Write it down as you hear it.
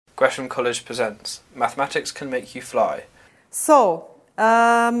Gresham College presents Mathematics Can Make You Fly. So,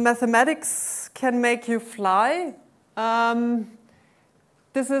 mathematics can make you fly.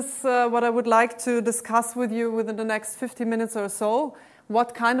 This is what I would like to discuss with you within the next 50 minutes or so.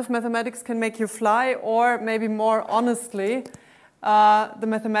 What kind of mathematics can make you fly, or maybe more honestly, the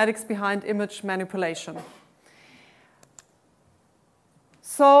mathematics behind image manipulation.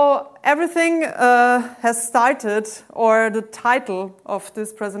 So everything has started, or the title of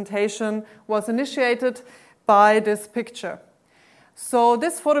this presentation was initiated by this picture. So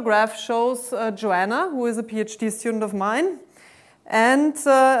this photograph shows Joanna, who is a PhD student of mine, and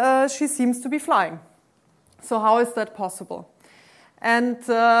she seems to be flying. So how is that possible? And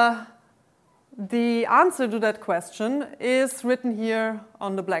the answer to that question is written here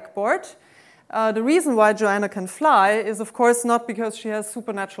on the blackboard. The reason why Joanna can fly is, of course, not because she has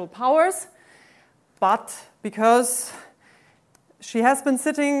supernatural powers, but because she has been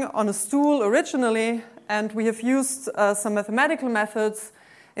sitting on a stool originally, and we have used some mathematical methods,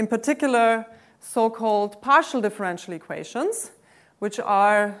 in particular so-called partial differential equations, which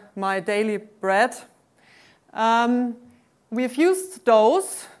are my daily bread. We have used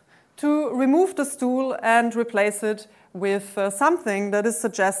those to remove the stool and replace it with something that is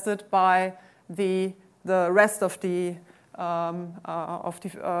suggested by the rest of this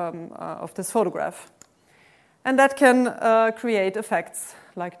photograph. And that can create effects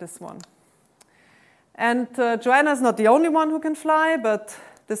like this one. And Joanna is not the only one who can fly, but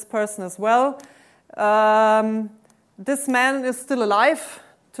this person as well. This man is still alive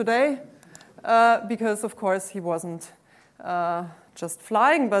today because, of course, he wasn't just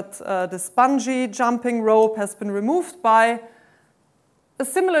flying, but this bungee jumping rope has been removed by a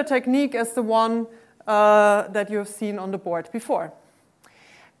similar technique as the one that you have seen on the board before.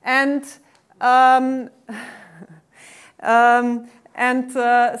 And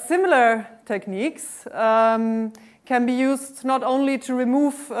similar techniques can be used not only to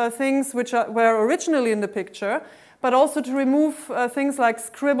remove things which were originally in the picture, but also to remove things like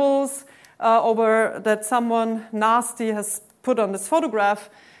scribbles that someone nasty has put on this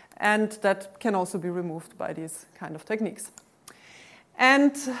photograph, and that can also be removed by these kind of techniques.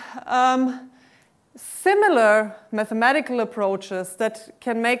 And similar mathematical approaches that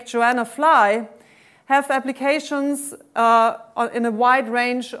can make Joanna fly have applications in a wide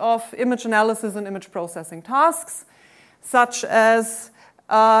range of image analysis and image processing tasks, such as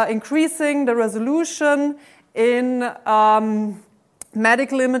increasing the resolution in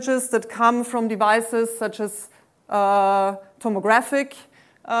medical images that come from devices such as tomographic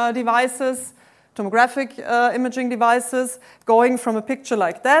imaging devices, going from a picture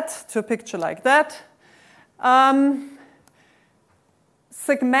like that to a picture like that.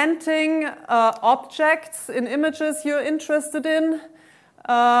 Segmenting objects in images you're interested in,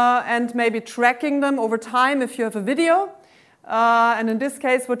 and maybe tracking them over time if you have a video. And in this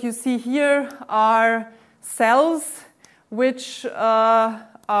case, what you see here are cells which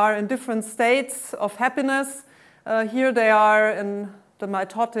are in different states of happiness. Here they are in the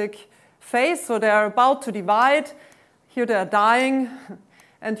mitotic phase, so they are about to divide. Here they are dying,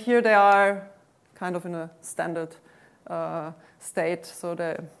 and here they are kind of in a standard state, so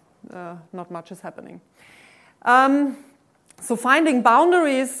not much is happening. So finding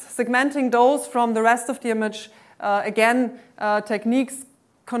boundaries, segmenting those from the rest of the image, again, techniques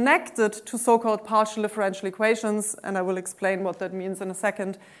connected to so-called partial differential equations, and I will explain what that means in a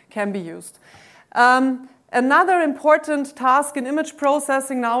second, can be used. Another important task in image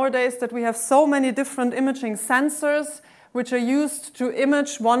processing nowadays is that we have so many different imaging sensors which are used to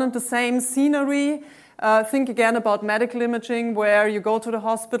image one and the same scenery. Think again about medical imaging, where you go to the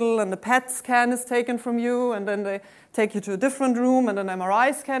hospital and the PET scan is taken from you, and then they take you to a different room and an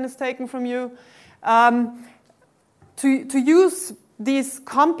MRI scan is taken from you. To use these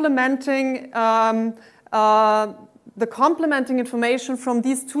complementing the complementing information from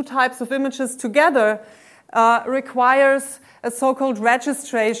these two types of images together requires a so-called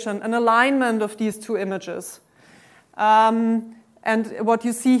registration, an alignment of these two images. And what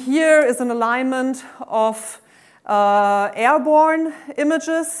you see here is an alignment of airborne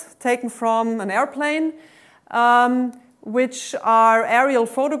images taken from an airplane, which are aerial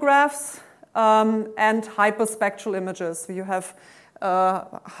photographs and hyperspectral images. So you have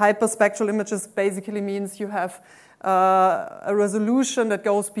hyperspectral images basically means you have a resolution that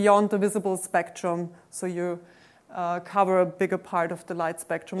goes beyond the visible spectrum, so you cover a bigger part of the light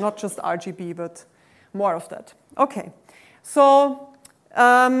spectrum, not just RGB, but more of that. Okay, so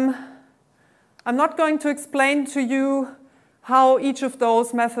I'm not going to explain to you how each of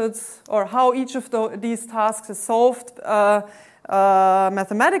those methods or how each of these tasks is solved.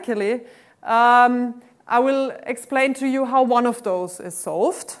 mathematically, I will explain to you how one of those is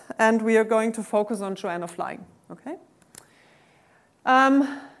solved, and we are going to focus on Joanna flying. Okay?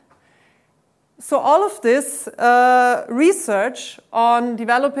 So all of this research on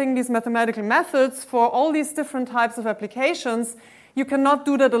developing these mathematical methods for all these different types of applications, you cannot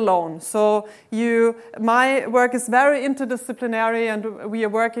do that alone. So my work is very interdisciplinary, and we are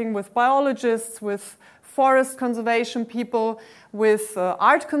working with biologists, with forest conservation people, with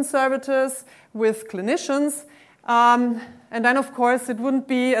art conservators, with clinicians. And then, of course, it wouldn't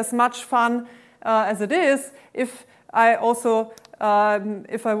be as much fun as it is if I also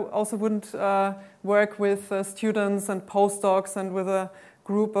wouldn't work with students and postdocs and with a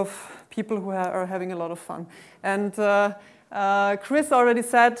group of people who are having a lot of fun. And Chris already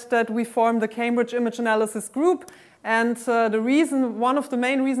said that we formed the Cambridge Image Analysis Group, and one of the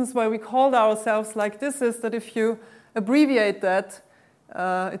main reasons why we called ourselves like this is that if you abbreviate that,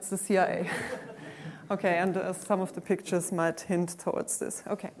 it's the CIA. Okay, and some of the pictures might hint towards this.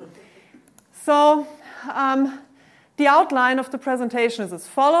 Okay, so the outline of the presentation is as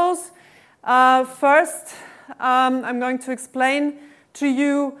follows. First, I'm going to explain to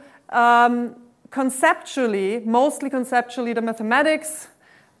you mostly conceptually, the mathematics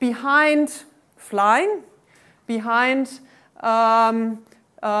behind flying, behind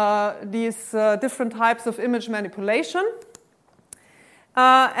these different types of image manipulation.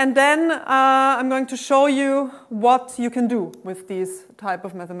 And then I'm going to show you what you can do with these type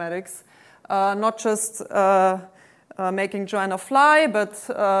of mathematics, not just making Joanna fly, but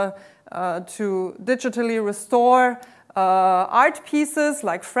to digitally restore art pieces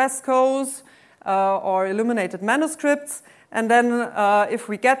like frescoes or illuminated manuscripts. And then if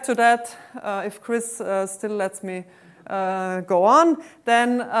we get to that, if Chris still lets me go on,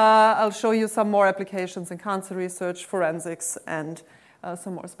 then I'll show you some more applications in cancer research, forensics, and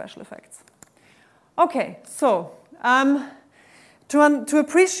some more special effects. Okay, so to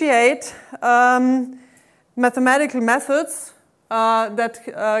appreciate mathematical methods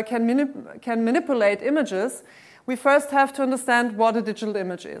that can manipulate images, we first have to understand what a digital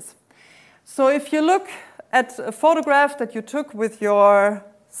image is. So if you look at a photograph that you took with your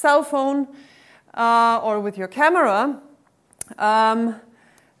cell phone or with your camera,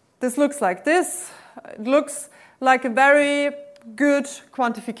 this looks like this. It looks like a very good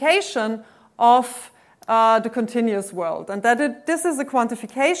quantification of the continuous world. And this is a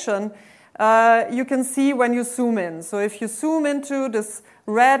quantification you can see when you zoom in. So if you zoom into this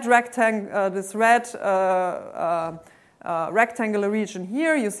red rectangular region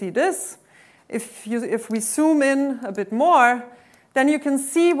here, you see this. If we zoom in a bit more, then you can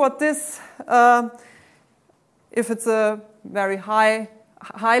see what this, if it's a very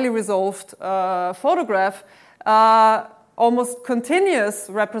highly resolved photograph, almost continuous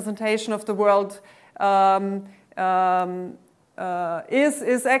representation of the world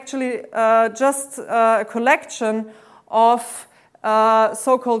is actually just a collection of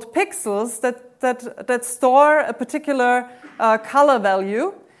so-called pixels that store a particular color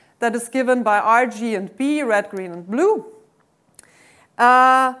value that is given by R, G, and B, red, green, and blue,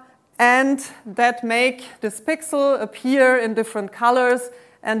 and that make this pixel appear in different colors.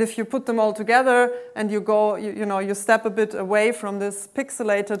 And if you put them all together and you step a bit away from this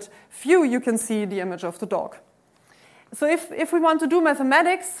pixelated view, you can see the image of the dog. So if we want to do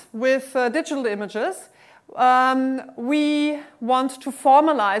mathematics with digital images, we want to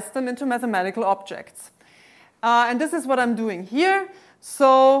formalize them into mathematical objects. And this is what I'm doing here.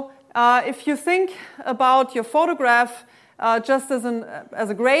 So if you think about your photograph just as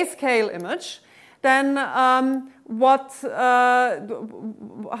a grayscale image, then how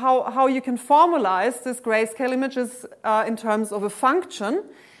you can formalize this grayscale image is in terms of a function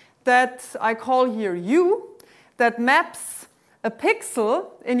that I call here U, that maps a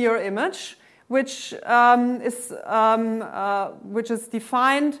pixel in your image, which is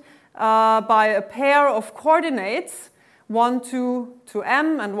defined by a pair of coordinates, 1, 2 to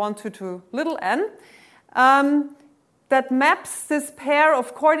m and 1, 2 to little n, that maps this pair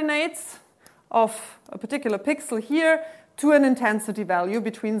of coordinates of a particular pixel here to an intensity value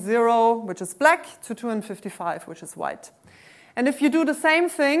between 0, which is black, to 255, which is white. And if you do the same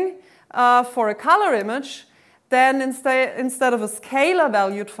thing for a color image, then instead of a scalar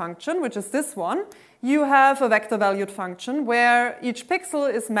valued function, which is this one, you have a vector valued function where each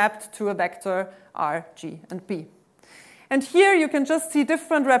pixel is mapped to a vector R, G, and B. And here you can just see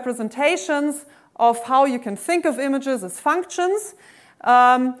different representations of how you can think of images as functions.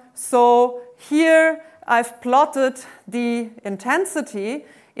 So here I've plotted the intensity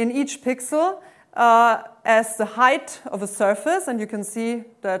in each pixel as the height of a surface, and you can see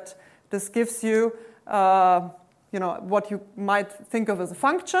that this gives you, what you might think of as a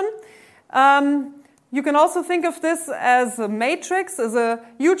function. You can also think of this as a matrix, as a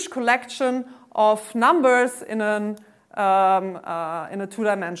huge collection of numbers in a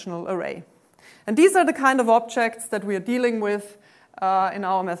two-dimensional array. And these are the kind of objects that we are dealing with in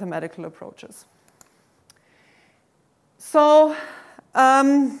our mathematical approaches. So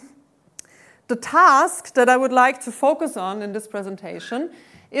the task that I would like to focus on in this presentation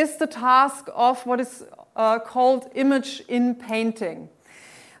is the task of what is called image in painting.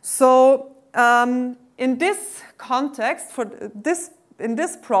 So in this context, in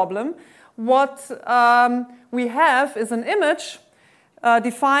this problem, what we have is an image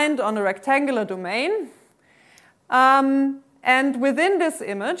defined on a rectangular domain. And within this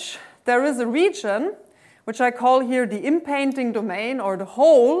image, there is a region, which I call here the in-painting domain, or the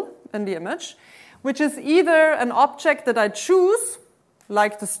hole in the image, which is either an object that I choose,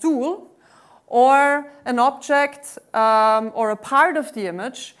 like the stool, or an object or a part of the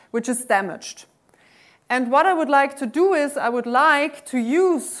image which is damaged. And what I would like to do is I would like to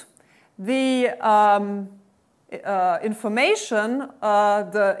use the information,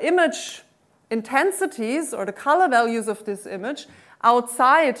 the image intensities or the color values of this image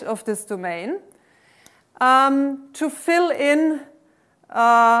outside of this domain to fill in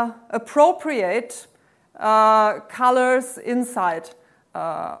appropriate colors inside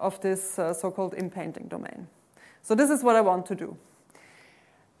of this so-called in-painting domain. So this is what I want to do.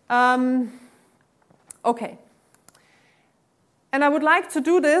 Okay. And I would like to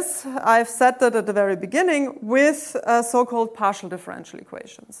do this, I've said that at the very beginning, with so-called partial differential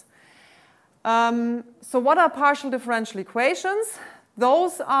equations. So what are partial differential equations?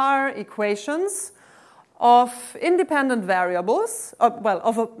 Those are equations of independent variables,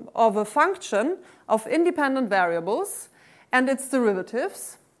 of a function of independent variables and its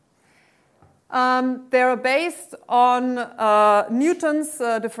derivatives. They are based on Newton's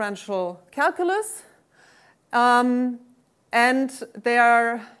differential calculus, and they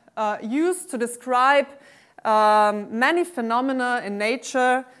are used to describe many phenomena in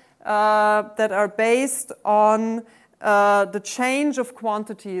nature that are based on the change of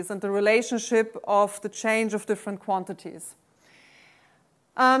quantities and the relationship of the change of different quantities.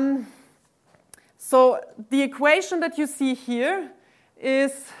 So the equation that you see here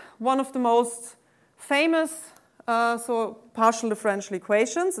is one of the most famous partial differential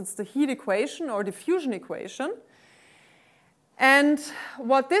equations. It's the heat equation or diffusion equation. And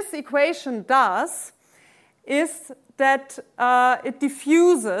what this equation does is that it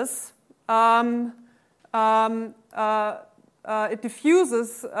diffuses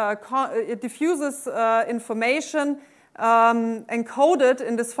information encoded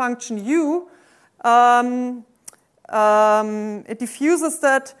in this function u. It diffuses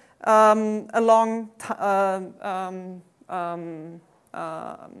that a long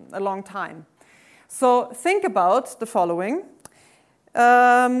time. So think about the following.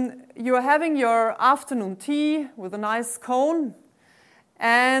 You are having your afternoon tea with a nice cone,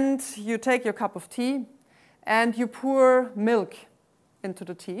 and you take your cup of tea and you pour milk into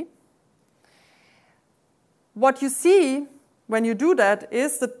the tea. What you see when you do that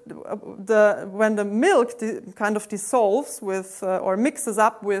is that when the milk kind of dissolves with or mixes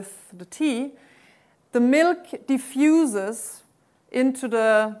up with the tea, the milk diffuses into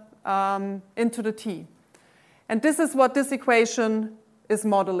the tea. And this is what this equation is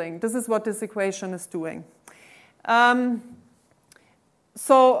modeling. This is what this equation is doing.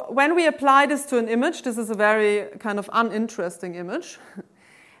 So when we apply this to an image, this is a very kind of uninteresting image.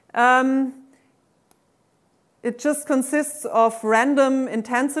 It just consists of random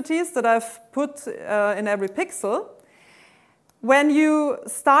intensities that I've put in every pixel. When you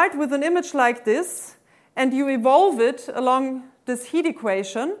start with an image like this and you evolve it along this heat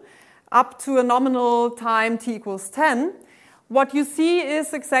equation up to a nominal time t equals 10, what you see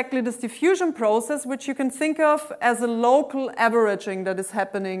is exactly this diffusion process, which you can think of as a local averaging that is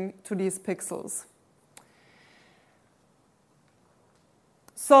happening to these pixels.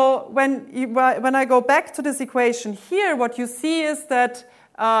 So when I go back to this equation here, what you see is that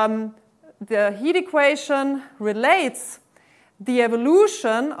the heat equation relates the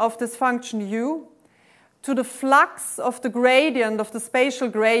evolution of this function u to the flux of the gradient, of the spatial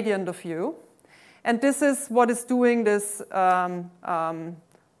gradient of u. And this is what is doing this,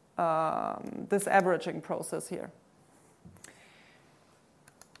 this averaging process here.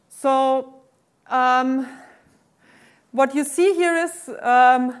 So what you see here is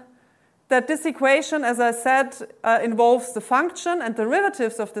that this equation, as I said, involves the function and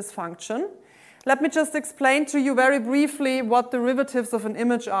derivatives of this function. let me just explain to you very briefly what derivatives of an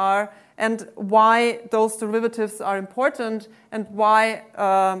image are and why those derivatives are important and why,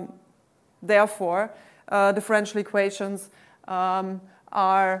 therefore, differential equations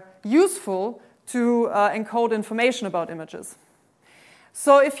are useful to encode information about images.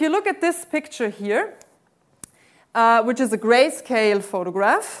 So if you look at this picture here, which is a grayscale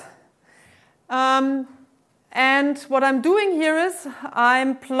photograph, and what I'm doing here is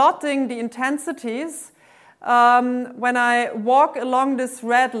I'm plotting the intensities. When I walk along this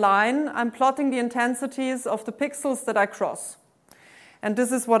red line, I'm plotting the intensities of the pixels that I cross. And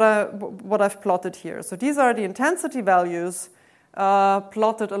this is what I've plotted here. So these are the intensity values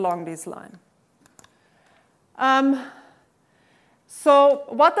plotted along this line. So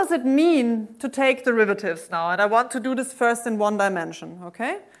what does it mean to take derivatives now? And I want to do this first in one dimension,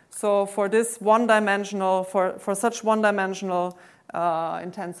 okay? So for this one-dimensional, for such one-dimensional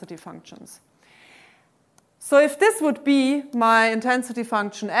intensity functions. So if this would be my intensity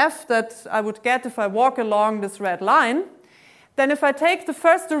function f that I would get if I walk along this red line, then if I take the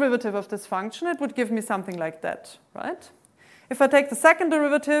first derivative of this function, it would give me something like that, right? If I take the second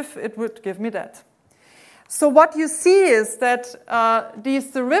derivative, it would give me that. So what you see is that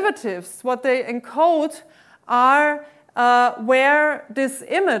these derivatives, what they encode are where this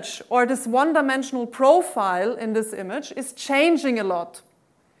image or this one-dimensional profile in this image is changing a lot.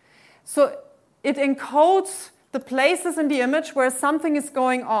 So it encodes the places in the image where something is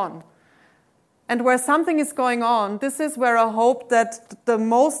going on. And where something is going on, this is where I hope that the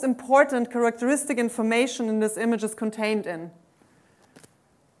most important characteristic information in this image is contained in.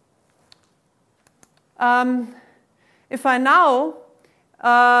 If I now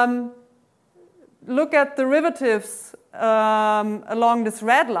look at derivatives along this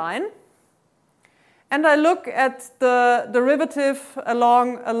red line, and I look at the derivative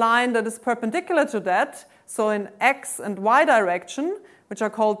along a line that is perpendicular to that, so in x and y direction, which are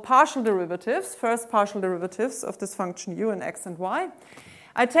called partial derivatives, first partial derivatives of this function u in x and y,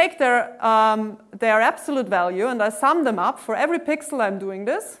 I take their absolute value and I sum them up. For every pixel I'm doing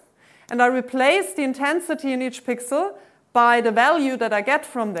this, and I replace the intensity in each pixel by the value that I get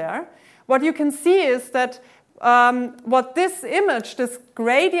from there. What you can see is that what this image, this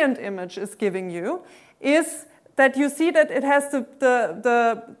gradient image is giving you is that you see that it has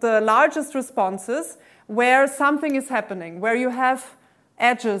the largest responses where something is happening, where you have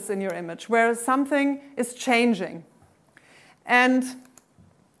edges in your image, where something is changing. And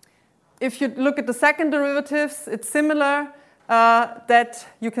if you look at the second derivatives, it's similar, that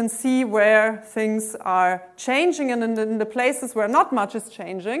you can see where things are changing, and in the places where not much is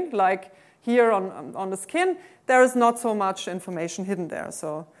changing, like here on the skin, there is not so much information hidden there.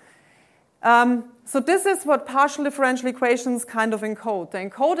 So this is what partial differential equations kind of encode. They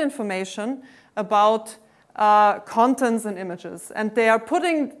encode information about contents in images, and they are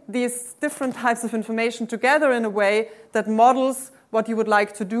putting these different types of information together in a way that models what you would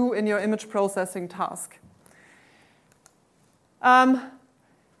like to do in your image processing task.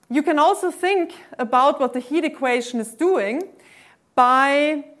 You can also think about what the heat equation is doing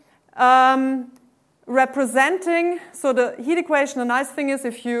by representing, so the heat equation, the nice thing is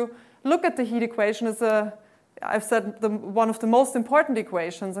if you look at the heat equation, I've said one of the most important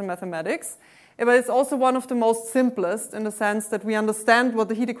equations in mathematics, but it's also one of the most simplest in the sense that we understand what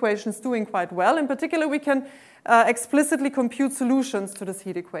the heat equation is doing quite well. In particular, we can explicitly compute solutions to this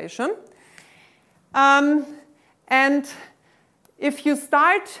heat equation. And if you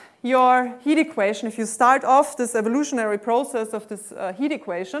start your heat equation, if you start off this evolutionary process of this heat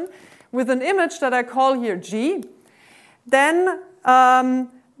equation with an image that I call here G, then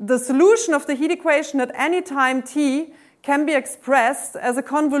the solution of the heat equation at any time t can be expressed as a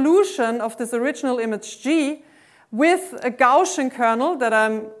convolution of this original image G with a Gaussian kernel that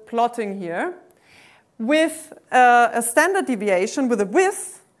I'm plotting here, with a standard deviation, with a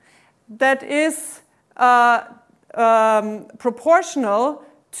width that is proportional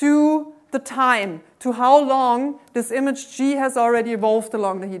to the time, to how long this image G has already evolved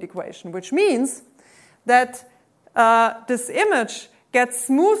along the heat equation, which means that this image gets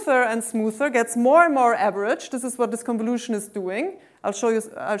smoother and smoother, gets more and more average. This is what this convolution is doing. I'll show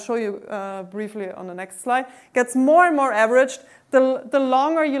you briefly on the next slide. Gets more and more averaged the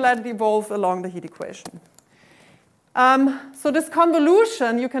longer you let it evolve along the heat equation. So this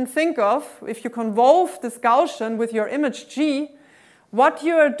convolution you can think of, if you convolve this Gaussian with your image G, what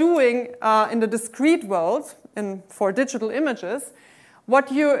you are doing in the discrete world, for digital images,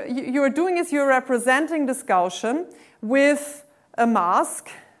 what you are doing is you're representing this Gaussian with a mask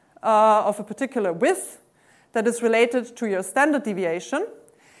of a particular width that is related to your standard deviation.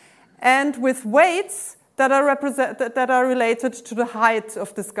 and with weights that are related to the height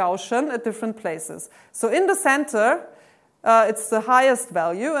of this Gaussian at different places. So in the center, it's the highest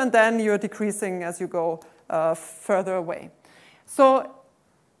value, and then you're decreasing as you go further away. So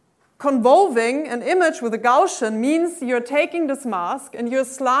convolving an image with a Gaussian means you're taking this mask and you're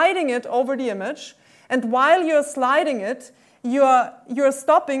sliding it over the image, and while you're sliding it, you're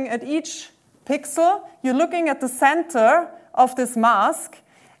stopping at each pixel, you're looking at the center of this mask,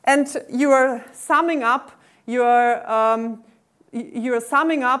 and you're summing up over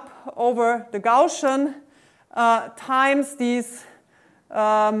the Gaussian times these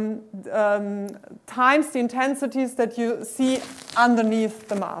times the intensities that you see underneath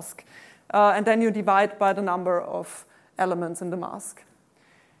the mask, and then you divide by the number of elements in the mask.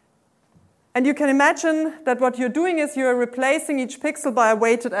 And you can imagine that what you're doing is you're replacing each pixel by a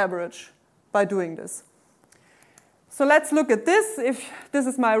weighted average by doing this. So let's look at this. If this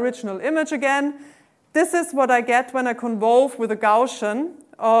is my original image again, this is what I get when I convolve with a Gaussian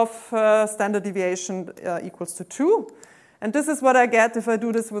of standard deviation equals to 2. And this is what I get if I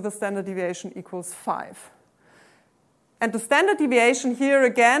do this with a standard deviation equals 5. And the standard deviation here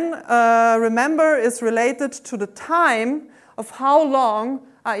again, remember, is related to the time of how long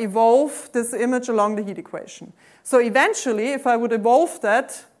I evolve this image along the heat equation. So eventually, if I would evolve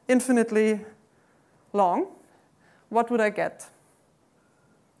that infinitely long, what would I get?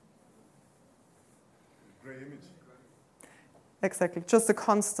 Gray image. Exactly, just a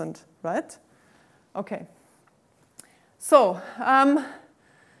constant, right? Okay. So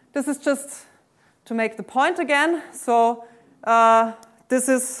this is just to make the point again. So this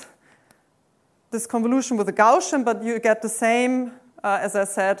is this convolution with a Gaussian, but you get the same, as I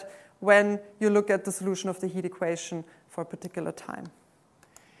said, when you look at the solution of the heat equation for a particular time.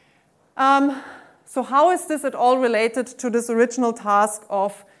 So how is this at all related to this original task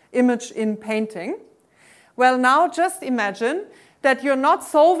of image in painting? Well, now just imagine that you're not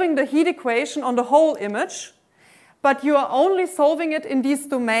solving the heat equation on the whole image, but you are only solving it in these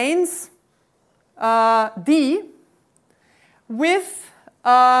domains D with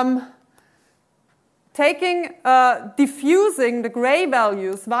diffusing the gray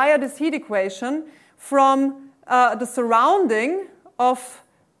values via this heat equation from the surrounding of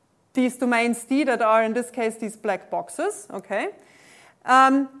these domains D that are, in this case, these black boxes, okay?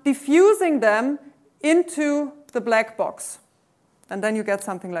 Diffusing them into the black box. And then you get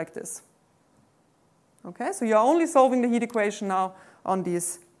something like this. Okay, so you're only solving the heat equation now on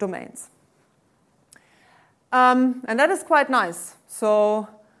these domains. And that is quite nice. So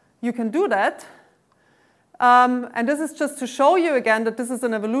you can do that. And this is just to show you again that this is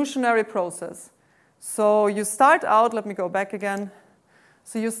an evolutionary process. So you start out, let me go back again.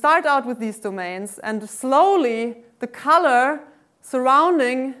 So you start out with these domains, and slowly the color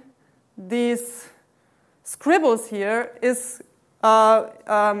surrounding these scribbles here is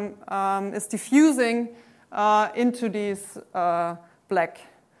diffusing into these black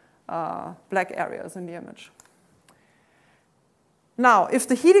areas in the image. Now, if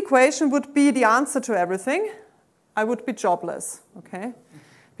the heat equation would be the answer to everything, I would be jobless, okay?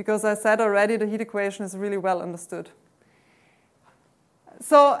 Because I said already the heat equation is really well understood.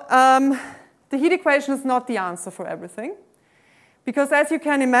 So the heat equation is not the answer for everything, because as you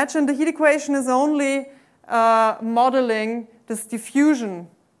can imagine, the heat equation is only modeling this diffusion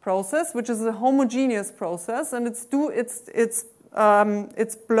process, which is a homogeneous process, and it's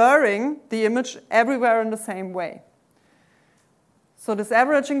blurring the image everywhere in the same way. So this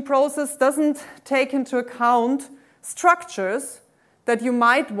averaging process doesn't take into account structures that you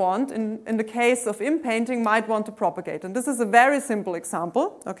might want, in the case of inpainting, might want to propagate. And this is a very simple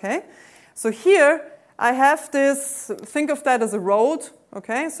example, okay? So here I have this, think of that as a road,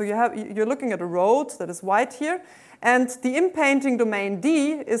 okay? So you're looking at a road that is white here, and the inpainting domain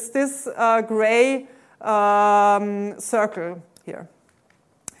D is this gray circle here.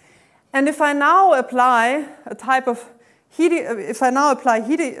 And if I now apply a type of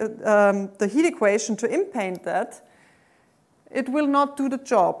the heat equation to inpaint that, it will not do the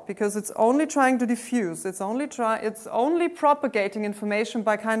job because it's only trying to diffuse. It's only propagating information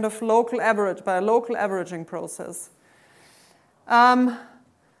by kind of local averaging process.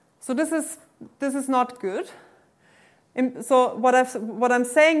 So this is not good. So what I'm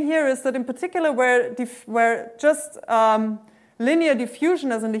saying here is that in particular where just linear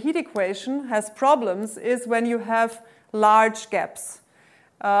diffusion, as in the heat equation, has problems is when you have large gaps.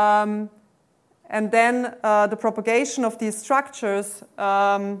 And then the propagation of these structures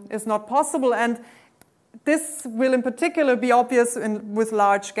is not possible. And this will in particular be obvious with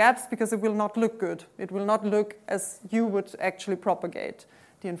large gaps because it will not look good. It will not look as you would actually propagate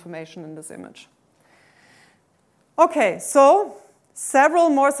the information in this image. Okay, so several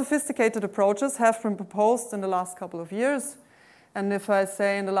more sophisticated approaches have been proposed in the last couple of years. And if I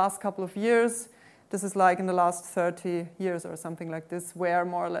say in the last couple of years, this is like in the last 30 years or something like this, where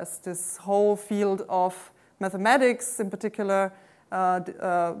more or less this whole field of mathematics, in particular,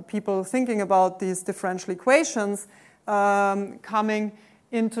 people thinking about these differential equations, coming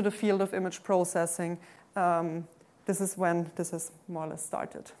into the field of image processing. This is when this has more or less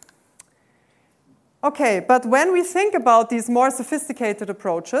started. Okay, but when we think about these more sophisticated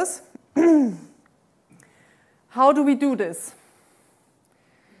approaches, how do we do this?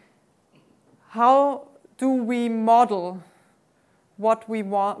 How do we model what we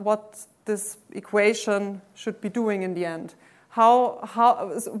want, what this equation should be doing in the end?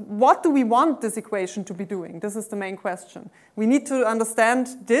 What do we want this equation to be doing? This is the main question. We need to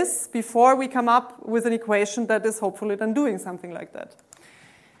understand this before we come up with an equation that is hopefully then doing something like that.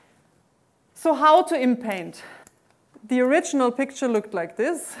 So how to inpaint? The original picture looked like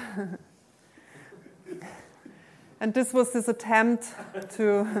this. And this was this attempt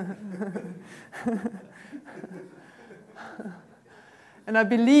to... And I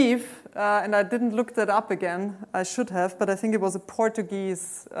believe, and I didn't look that up again, I should have, but I think it was a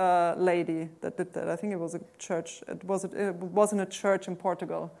Portuguese lady that did that. I think it was a church. It was in a church in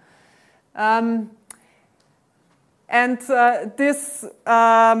Portugal. This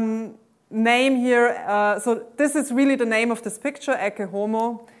name here, so this is really the name of this picture, Ecce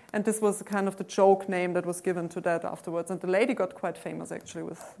Homo, and this was kind of the joke name that was given to that afterwards. And the lady got quite famous actually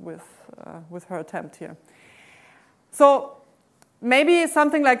with her attempt here. So maybe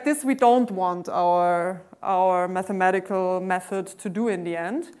something like this we don't want our mathematical method to do in the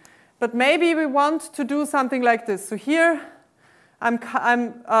end, but maybe we want to do something like this. So here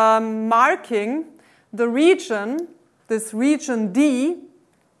I'm marking the region, this region D,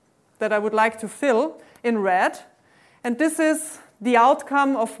 that I would like to fill in red, and this is the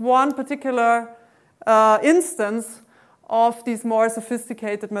outcome of one particular instance of these more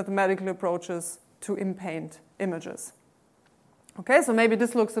sophisticated mathematical approaches to inpaint images. Okay, so maybe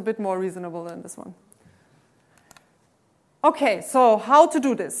this looks a bit more reasonable than this one. Okay, so how to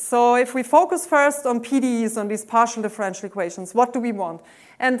do this? So if we focus first on PDEs, on these partial differential equations, what do we want?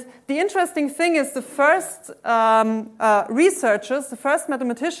 And the interesting thing is the first researchers, the first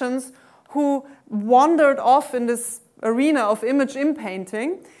mathematicians who wandered off in this arena of image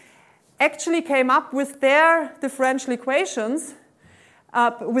inpainting actually came up with their differential equations,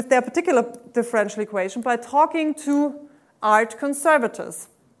 with their particular differential equation by talking to art conservators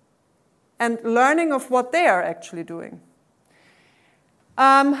and learning of what they are actually doing.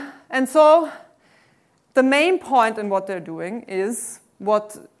 And so the main point in what they're doing is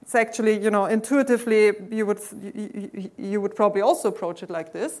what it's actually, intuitively you would probably also approach it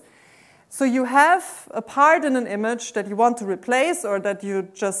like this. So you have a part in an image that you want to replace, or that you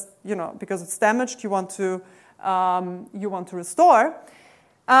just, because it's damaged, you want to restore.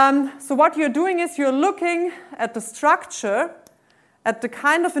 So what you're doing is you're looking at the structure, at the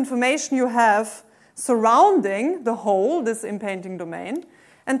kind of information you have surrounding the whole, this inpainting domain,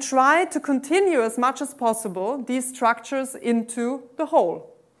 and try to continue as much as possible these structures into the whole.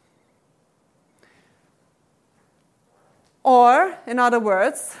 Or, in other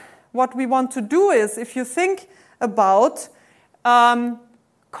words, what we want to do is, if you think about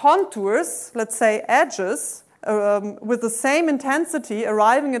contours, let's say edges, with the same intensity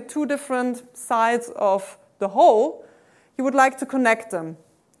arriving at two different sides of the whole, you would like to connect them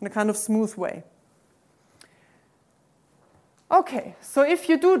in a kind of smooth way. Okay, so if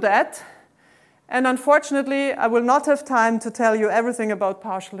you do that, and unfortunately I will not have time to tell you everything about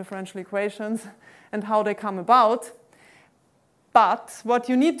partial differential equations and how they come about, but what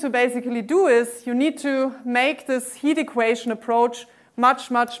you need to basically do is you need to make this heat equation approach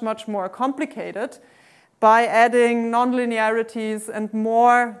much, much, much more complicated by adding nonlinearities and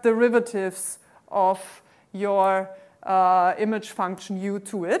more derivatives of your image function u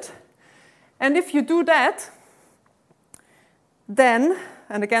to it. And if you do that, then,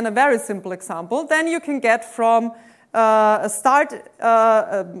 and again a very simple example, then you can get from a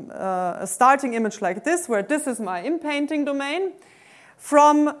starting image like this, where this is my inpainting domain,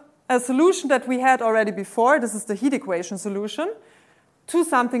 from a solution that we had already before, this is the heat equation solution, to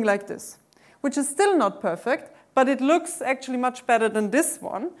something like this, which is still not perfect, but it looks actually much better than this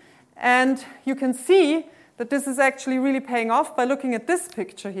one. And you can see that this is actually really paying off by looking at this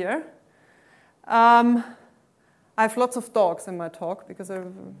picture here. I have lots of dogs in my talk because I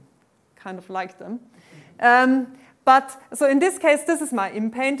kind of like them. So in this case, this is my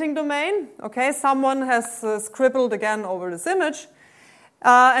inpainting domain. Okay, someone has scribbled again over this image.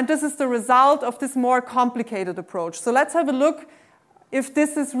 And this is the result of this more complicated approach. So let's have a look if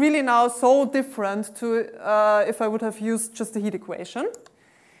this is really now so different to if I would have used just the heat equation.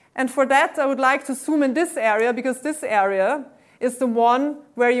 And for that, I would like to zoom in this area, because this area is the one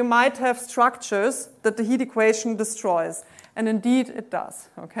where you might have structures that the heat equation destroys. And indeed, it does.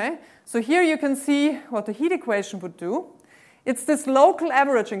 Okay? So here you can see what the heat equation would do. It's this local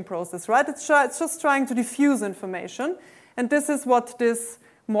averaging process, right? It's just trying to diffuse information. And this is what this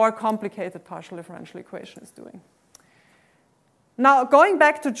more complicated partial differential equation is doing. Now, going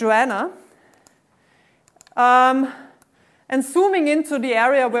back to Joanna, and zooming into the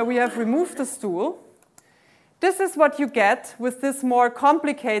area where we have removed the stool, this is what you get with this more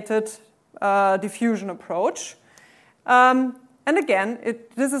complicated diffusion approach. And again,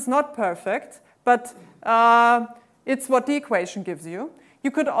 this is not perfect, but it's what the equation gives you.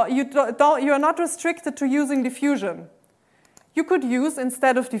 You are not restricted to using diffusion. You could use,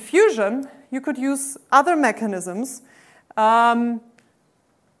 instead of diffusion, you could use other mechanisms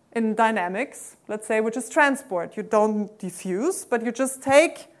in dynamics, let's say, which is transport. You don't diffuse, but you just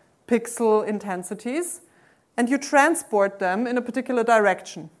take pixel intensities and you transport them in a particular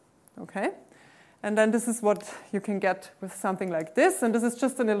direction. Okay? And then this is what you can get with something like this. And this is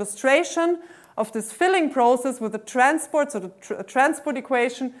just an illustration of this filling process with a transport, so the transport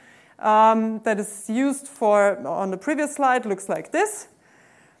equation that is used on the previous slide looks like this.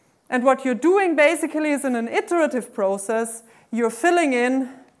 And what you're doing basically is in an iterative process, you're filling in,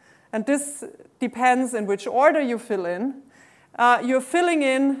 and this depends in which order you fill in. You're filling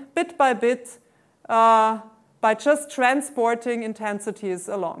in bit by bit by just transporting intensities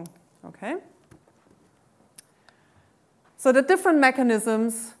along. Okay? So the different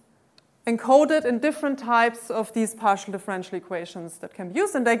mechanisms encoded in different types of these partial differential equations that can be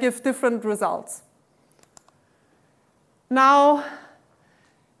used, and they give different results. Now,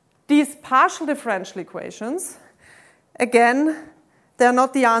 these partial differential equations, again, they're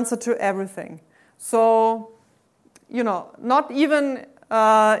not the answer to everything. So, not even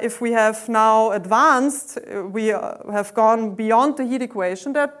if we have now advanced, we have gone beyond the heat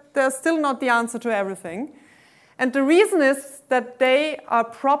equation, they're still not the answer to everything. And the reason is that they are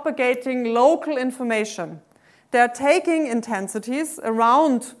propagating local information. They're taking intensities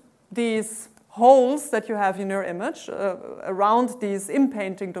around these holes that you have in your image, around these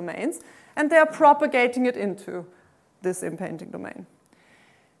inpainting domains, and they are propagating it into this inpainting domain.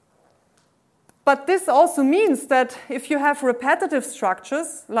 But this also means that if you have repetitive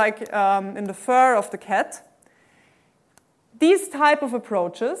structures, like in the fur of the cat, these type of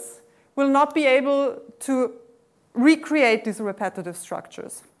approaches will not be able to recreate these repetitive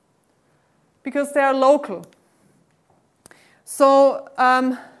structures because they are local. So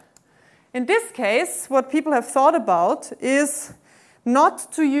in this case, what people have thought about is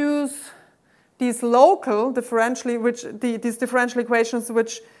not to use these local these differential equations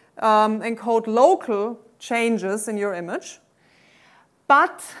which encode local changes in your image,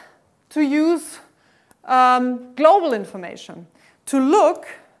 but to use global information, to look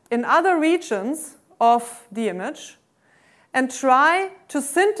in other regions of the image and try to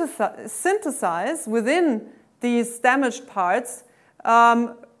synthesize within these damaged parts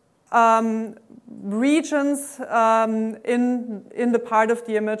regions in the part of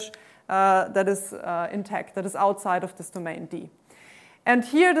the image that is intact, that is outside of this domain D. And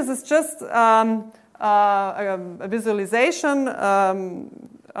here this is just a visualization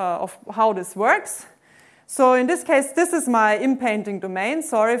of how this works. So in this case, this is my inpainting domain.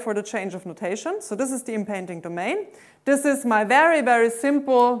 Sorry for the change of notation. So this is the inpainting domain. This is my very, very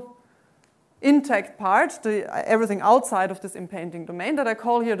simple intact part, everything outside of this inpainting domain that I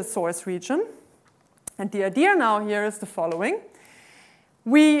call here the source region. And the idea now here is the following.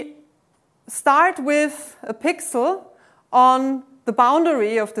 We start with a pixel on the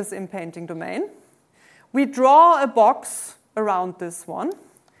boundary of this inpainting domain. We draw a box around this one.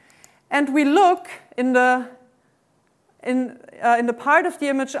 And we look in the part of the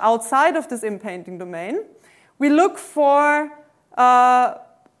image outside of this inpainting domain. We look for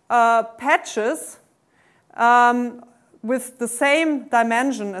patches with the same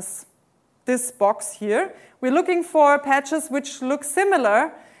dimension as this box here. We're looking for patches which look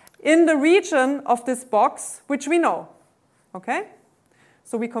similar in the region of this box, which we know. Okay?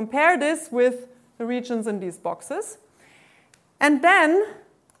 So we compare this with the regions in these boxes. And then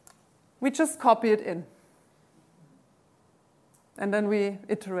we just copy it in. And then we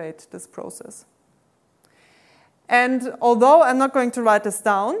iterate this process. And although I'm not going to write this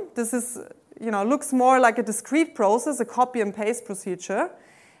down, this is, looks more like a discrete process, a copy and paste procedure.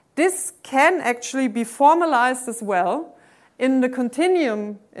 This can actually be formalized as well in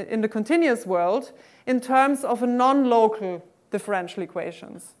the continuous world in terms of a non-local differential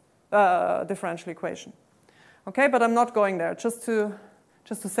equation. Okay, but I'm not going there, just to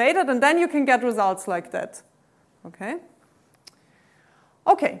say that, and then you can get results like that. Okay?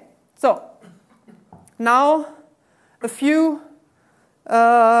 Okay, so now a few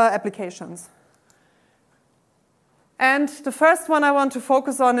applications. And the first one I want to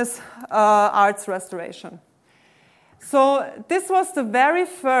focus on is arts restoration. So this was the very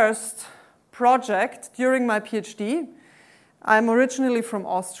first project during my PhD. I'm originally from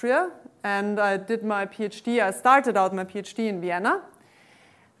Austria, and I started out my PhD in Vienna.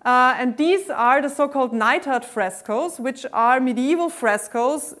 And these are the so-called Neidhardt frescoes, which are medieval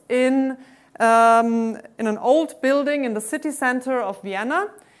frescoes in an old building in the city center of Vienna,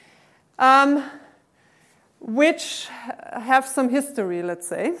 which have some history, let's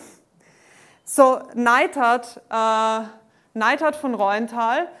say. So Neidhardt von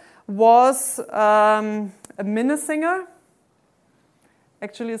Reuenthal was a minnesinger.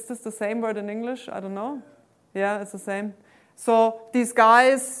 Actually, is this the same word in English? I don't know. Yeah, it's the same. So these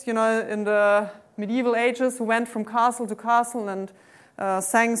guys, in the medieval ages who went from castle to castle and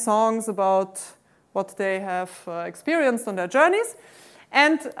sang songs about what they have experienced on their journeys.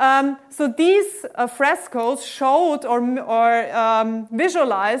 And so these frescoes showed or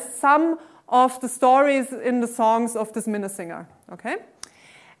visualized some of the stories in the songs of this minnesinger. Okay?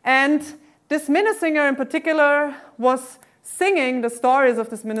 And this minnesinger in particular was singing, the stories of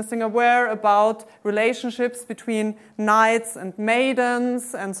this minnesinger were about relationships between knights and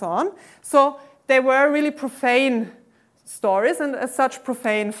maidens and so on. So they were really profane stories and as such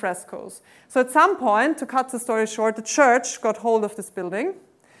profane frescoes. So at some point, to cut the story short, the church got hold of this building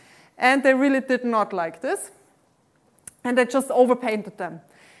and they really did not like this and they just overpainted them.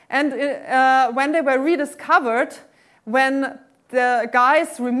 And when they were rediscovered, when the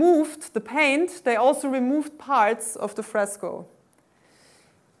guys removed the paint, they also removed parts of the fresco.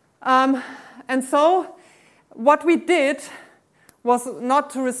 And so what we did was not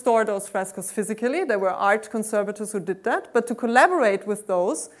to restore those frescoes physically. There were art conservators who did that, but to collaborate with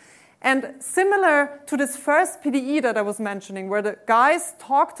those. And similar to this first PDE that I was mentioning, where the guys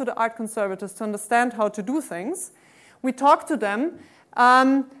talked to the art conservators to understand how to do things, we talked to them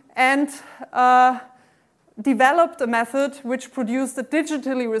and developed a method which produced a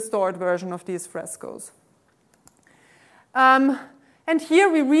digitally restored version of these frescoes. And here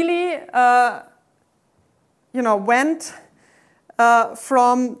we really, went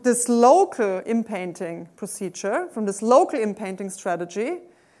from this local inpainting procedure, from this local inpainting strategy,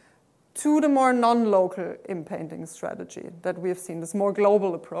 to the more non-local inpainting strategy that we have seen, this more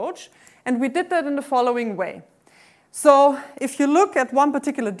global approach. And we did that in the following way. So if you look at one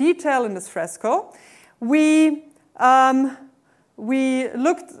particular detail in this fresco, we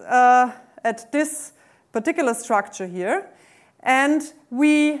looked at this particular structure here, and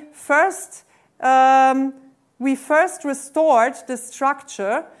we first restored this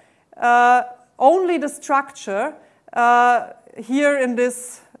structure, only the structure here in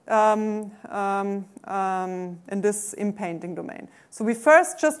this inpainting domain. So we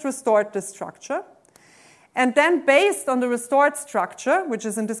first just restored this structure, and then based on the restored structure, which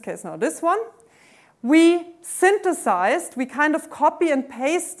is in this case now this one, we synthesized, we kind of copy and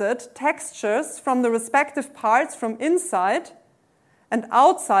pasted textures from the respective parts from inside and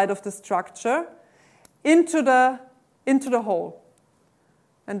outside of the structure into the whole.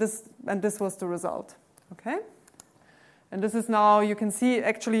 And this was the result. Okay? And this is now, you can see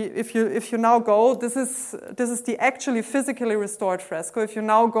actually, if you now go, this is the actually physically restored fresco. If you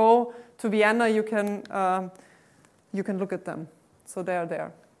now go to Vienna, you can look at them. So they are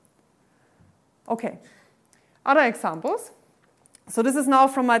there. Okay, other examples. So this is now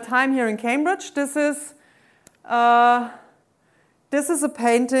from my time here in Cambridge. This is a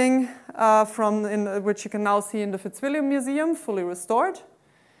painting which you can now see in the Fitzwilliam Museum, fully restored,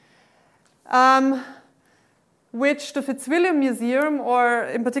 which the Fitzwilliam Museum, or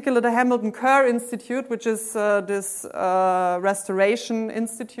in particular the Hamilton Kerr Institute, which is this restoration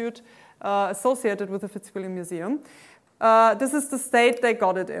institute associated with the Fitzwilliam Museum, this is the state they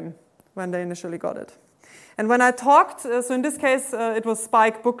got it in when they initially got it. And when I talked, so in this case it was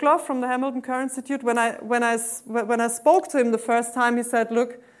Spike Buckloff from the Hamilton Kerr Institute, when I spoke to him the first time, he said,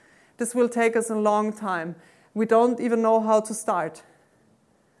 look, this will take us a long time. We don't even know how to start.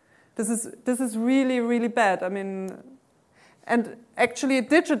 This is really, really bad. I mean, and actually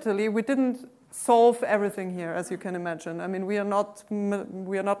digitally we didn't solve everything here, as you can imagine. I mean, we are not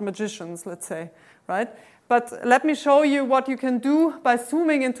magicians, let's say, right? But let me show you what you can do by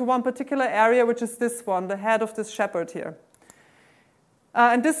zooming into one particular area, which is this one, the head of this shepherd here.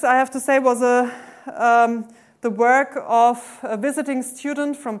 And this, I have to say, was the work of a visiting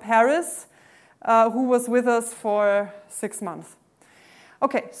student from Paris who was with us for 6 months.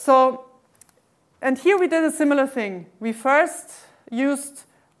 Okay, so, and here we did a similar thing. We first used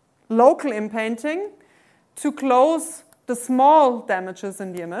local inpainting to close the small damages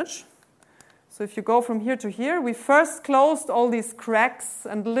in the image. So if you go from here to here, we first closed all these cracks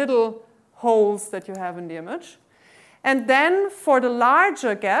and little holes that you have in the image. And then for the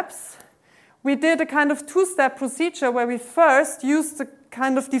larger gaps, we did a kind of two-step procedure where we first used a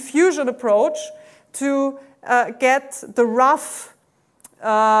kind of diffusion approach to get the rough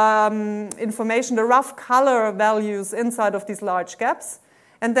information, the rough color values inside of these large gaps.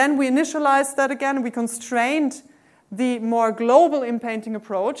 And then we initialized that again. We constrained the more global inpainting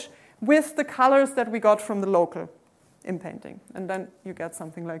approach with the colors that we got from the local inpainting. And then you get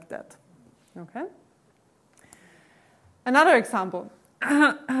something like that. Okay? Another example.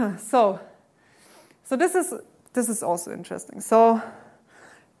 So this is also interesting. So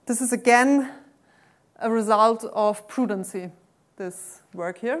this is again a result of prudency, this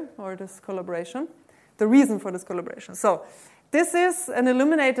work here, or this collaboration, the reason for this collaboration. So this is an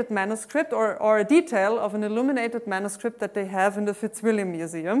illuminated manuscript, or a detail of an illuminated manuscript that they have in the Fitzwilliam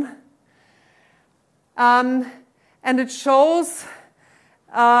Museum. And it shows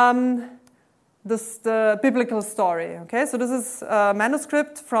the biblical story. Okay, so this is a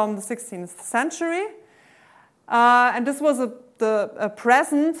manuscript from the 16th century. And this was a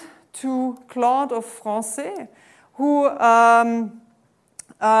present to Claude of Francais, who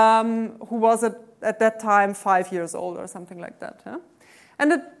was at that time 5 years old or something like that. Yeah?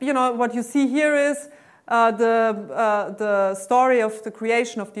 And what you see here is the story of the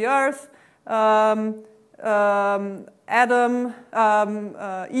creation of the earth. Adam,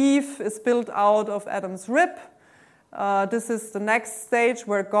 Eve is built out of Adam's rib. This is the next stage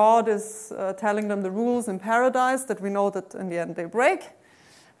where God is telling them the rules in paradise that we know that in the end they break.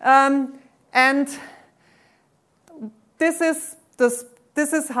 And this is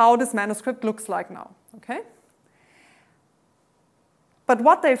how this manuscript looks like now. Okay? But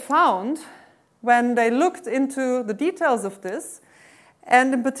what they found when they looked into the details of this,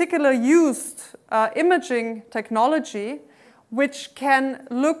 and in particular used imaging technology, which can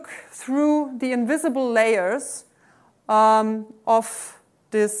look through the invisible layers of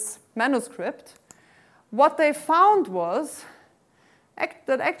this manuscript, what they found was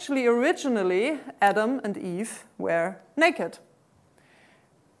that actually originally Adam and Eve were naked,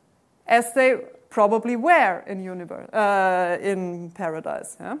 as they probably were in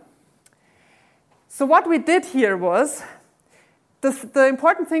paradise. Yeah? So what we did here was, the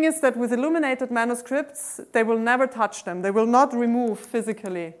important thing is that with illuminated manuscripts, they will never touch them. They will not remove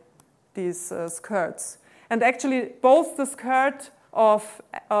physically these skirts. And actually, both the skirt of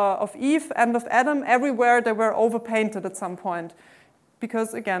Eve and of Adam, everywhere they were overpainted at some point,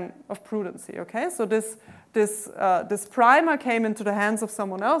 because again of prudency. Okay, so this primer came into the hands of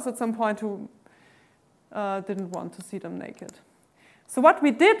someone else at some point who didn't want to see them naked. So what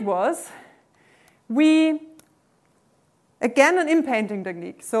we did was again, an inpainting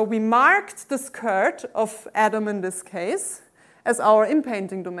technique. So we marked the skirt of Adam in this case as our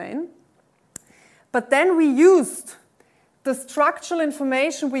inpainting domain. But then we used the structural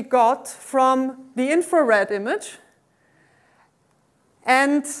information we got from the infrared image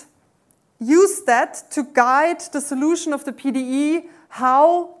and used that to guide the solution of the PDE,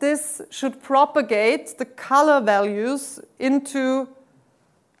 how this should propagate the color values into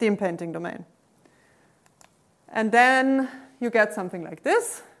the inpainting domain. And then you get something like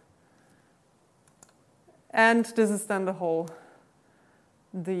this. And this is then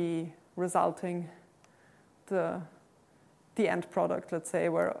the resulting, the end product, let's say,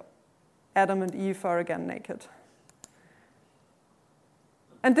 where Adam and Eve are again naked.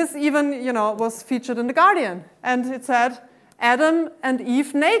 And this even, was featured in The Guardian. And it said, Adam and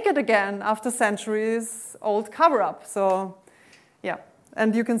Eve naked again after centuries old cover-up. So, yeah.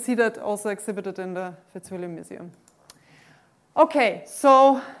 And you can see that also exhibited in the Fitzwilliam Museum. Okay,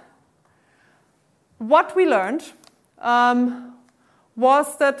 so what we learned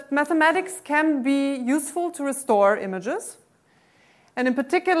was that mathematics can be useful to restore images. And in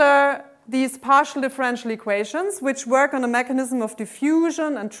particular, these partial differential equations, which work on a mechanism of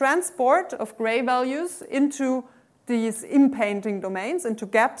diffusion and transport of gray values into these inpainting domains, into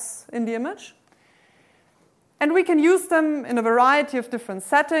gaps in the image. And we can use them in a variety of different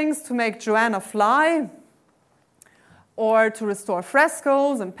settings to make Joanna fly, or to restore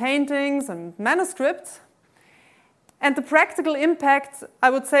frescoes and paintings and manuscripts. And the practical impact, I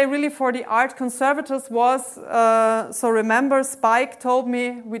would say, really for the art conservators was, so remember, Spike told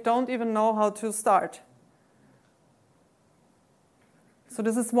me we don't even know how to start. So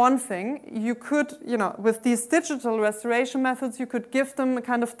this is one thing. You could, with these digital restoration methods, you could give them a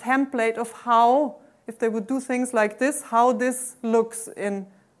kind of template of how, if they would do things like this, how this looks in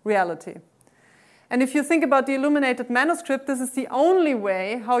reality. And if you think about the illuminated manuscript, this is the only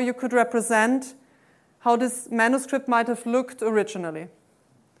way how you could represent how this manuscript might have looked originally.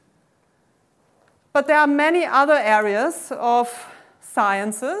 But there are many other areas of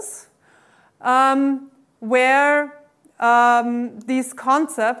sciences where these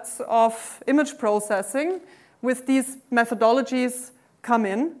concepts of image processing with these methodologies come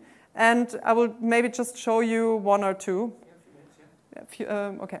in. And I will maybe just show you one or two.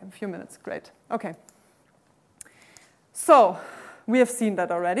 A few minutes, great. Okay. So, we have seen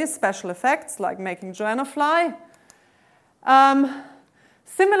that already, special effects like making Joanna fly.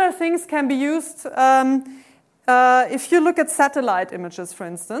 Similar things can be used if you look at satellite images, for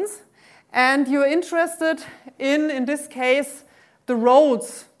instance, and you're interested in this case, the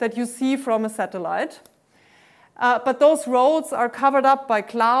roads that you see from a satellite. But those roads are covered up by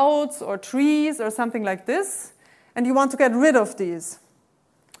clouds or trees or something like this, and you want to get rid of these.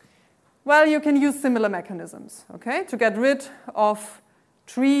 Well, you can use similar mechanisms, okay, to get rid of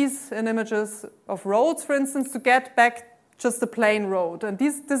trees in images of roads, for instance, to get back just a plain road. And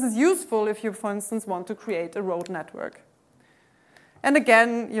this is useful if you, for instance, want to create a road network. And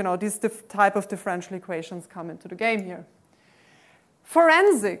again, these type of differential equations come into the game here.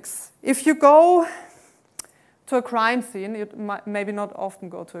 Forensics, if you go to a crime scene, you might maybe not often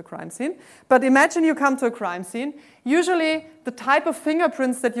go to a crime scene, but imagine you come to a crime scene. Usually the type of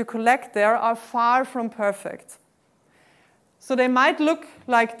fingerprints that you collect there are far from perfect. So they might look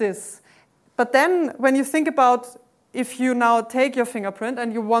like this. But then when you think about if you now take your fingerprint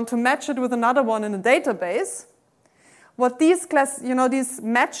and you want to match it with another one in a database, what these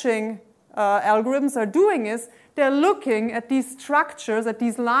matching algorithms are doing is they're looking at these structures, at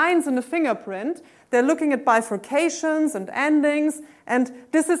these lines in the fingerprint. They're looking at bifurcations and endings, and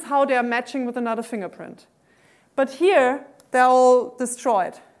this is how they are matching with another fingerprint. But here, they're all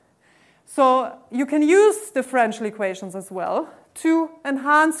destroyed. So you can use differential equations as well to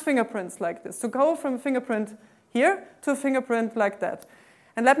enhance fingerprints like this, to go from a fingerprint here to a fingerprint like that.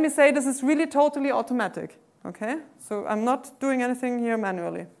 And let me say this is really totally automatic. Okay? So I'm not doing anything here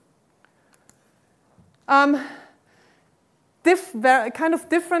manually. Kind of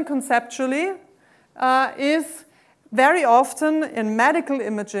different conceptually is very often in medical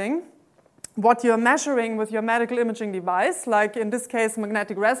imaging, what you're measuring with your medical imaging device, like in this case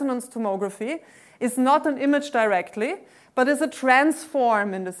magnetic resonance tomography, is not an image directly, but is a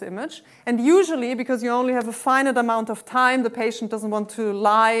transform in this image. And usually, because you only have a finite amount of time, the patient doesn't want to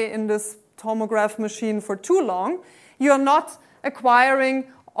lie in this tomograph machine for too long, you are not acquiring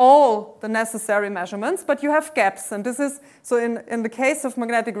all the necessary measurements, but you have gaps. And this is, so in the case of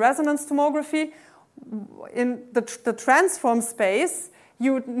magnetic resonance tomography, in the transform space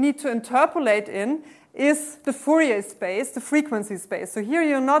you need to interpolate in is the Fourier space, the frequency space. So here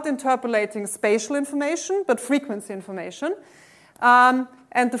you're not interpolating spatial information, but frequency information. And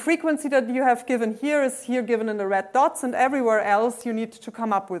the frequency that you have given here is here given in the red dots, and everywhere else you need to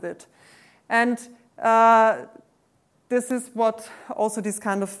come up with it. And this is what also these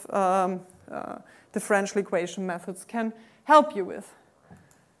kind of differential equation methods can help you with.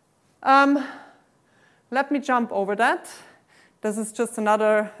 Let me jump over that. This is just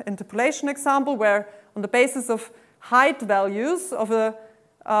another interpolation example where on the basis of height values of a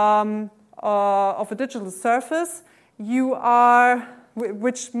digital surface, you are,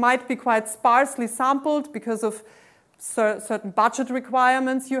 which might be quite sparsely sampled because of certain budget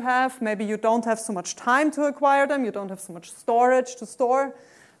requirements you have. Maybe you don't have so much time to acquire them, you don't have so much storage to store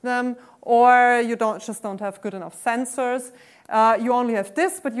them, or you just don't have good enough sensors. You only have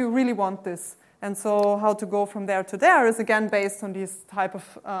this, but you really want this. And so how to go from there to there is again based on these type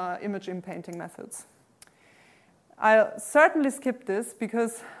of image inpainting methods. I'll certainly skip this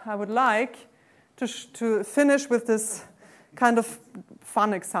because I would like to finish with this kind of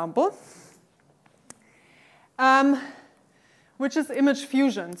fun example, which is image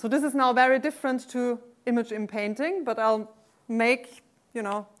fusion. So this is now very different to image inpainting, but I'll make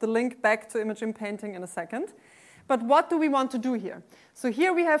the link back to image inpainting in a second. But what do we want to do here? So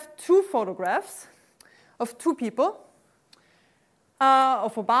here we have two photographs of two people,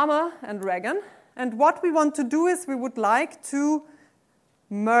 of Obama and Reagan. And what we want to do is we would like to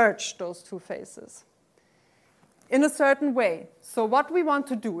merge those two faces in a certain way. So what we want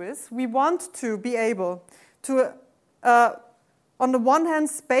to do is we want to be able to on the one hand,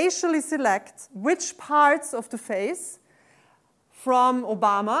 spatially select which parts of the face from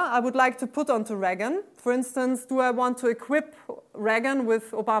Obama I would like to put onto Reagan. For instance, do I want to equip Reagan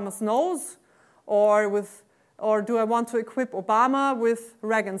with Obama's nose, or do I want to equip Obama with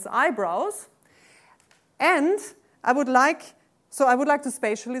Reagan's eyebrows? And I would like to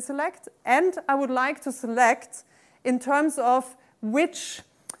spatially select, and I would like to select in terms of which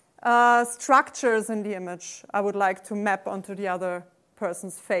structures in the image I would like to map onto the other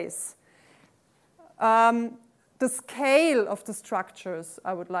person's face. The scale of the structures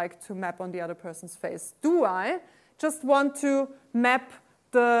I would like to map on the other person's face. Do I just want to map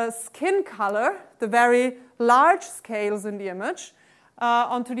the skin color, the very large scales in the image,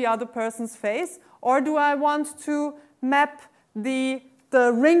 onto the other person's face? Or do I want to map the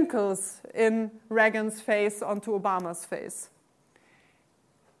wrinkles in Reagan's face onto Obama's face?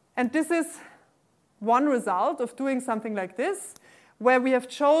 And this is one result of doing something like this, where we have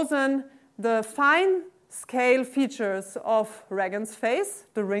chosen the fine scale features of Reagan's face,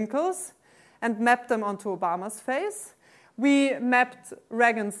 the wrinkles, and mapped them onto Obama's face. We mapped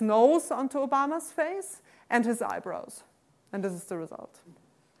Reagan's nose onto Obama's face and his eyebrows. And this is the result.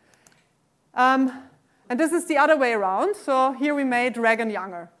 And this is the other way around. So here we made Reagan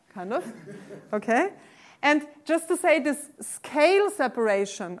younger, kind of. Okay? And just to say, this scale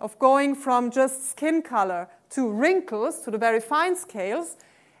separation of going from just skin color to wrinkles, to the very fine scales,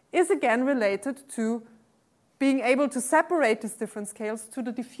 is again related to being able to separate these different scales to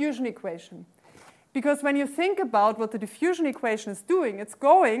the diffusion equation. Because when you think about what the diffusion equation is doing, it's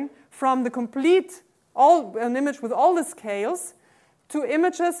going from the complete, an image with all the scales, to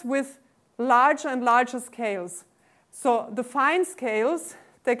images with larger and larger scales. So the fine scales,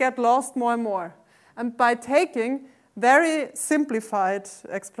 they get lost more and more. And by taking, very simplified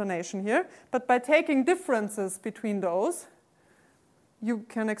explanation here, but by taking differences between those, you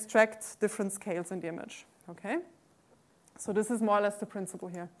can extract different scales in the image. Okay? So this is more or less the principle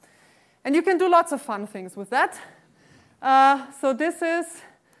here. And you can do lots of fun things with that. So this is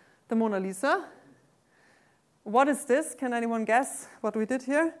the Mona Lisa. What is this? Can anyone guess what we did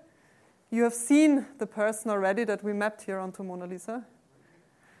here? You have seen the person already that we mapped here onto Mona Lisa.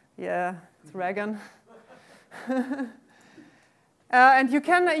 Yeah, it's Reagan. And you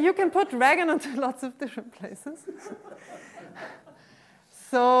can put Reagan onto lots of different places.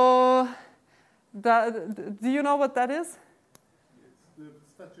 So, do you know what that is? It's the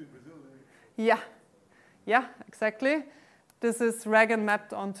statue in Brazil. Yeah, exactly. This is Reagan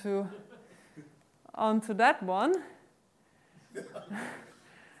mapped onto that one.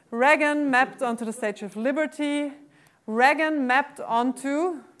 Reagan mapped onto the Statue of Liberty. Reagan mapped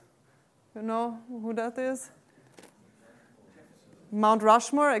onto, you know who that is? Mount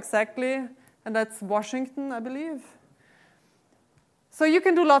Rushmore, exactly. And that's Washington, I believe. So you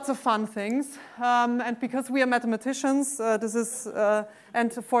can do lots of fun things. And because we are mathematicians,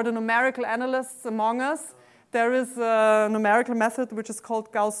 and for the numerical analysts among us, there is a numerical method which is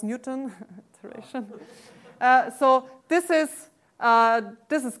called Gauss-Newton iteration. So this is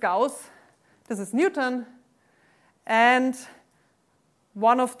Gauss, this is Newton, and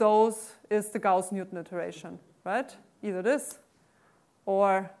one of those is the Gauss-Newton iteration, right? Either this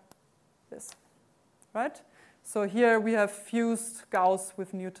or this, right? So here we have fused Gauss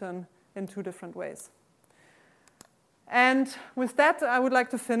with Newton in two different ways. And with that, I would like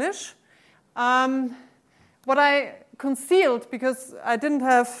to finish. What I concealed, because I didn't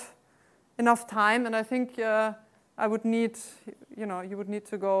have enough time, and I think I would need, you would need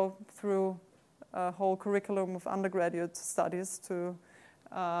to go through a whole curriculum of undergraduate studies to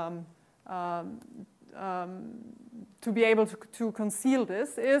be able to conceal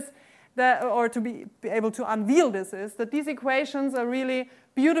this, is that, or to be able to unveil this, is that these equations are really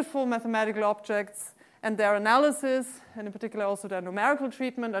beautiful mathematical objects, and their analysis, and in particular also their numerical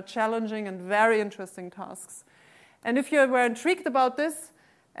treatment, are challenging and very interesting tasks. And if you were intrigued about this,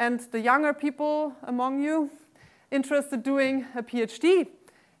 and the younger people among you interested doing a PhD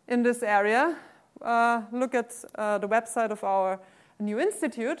in this area, look at the website of our new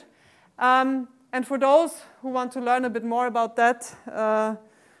institute. And for those who want to learn a bit more about that,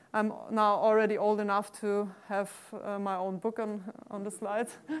 I'm now already old enough to have my own book on the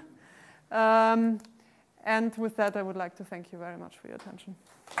slides. And with that, I would like to thank you very much for your attention.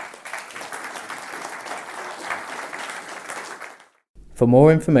 For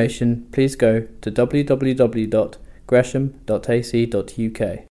more information, please go to www.gresham.ac.uk.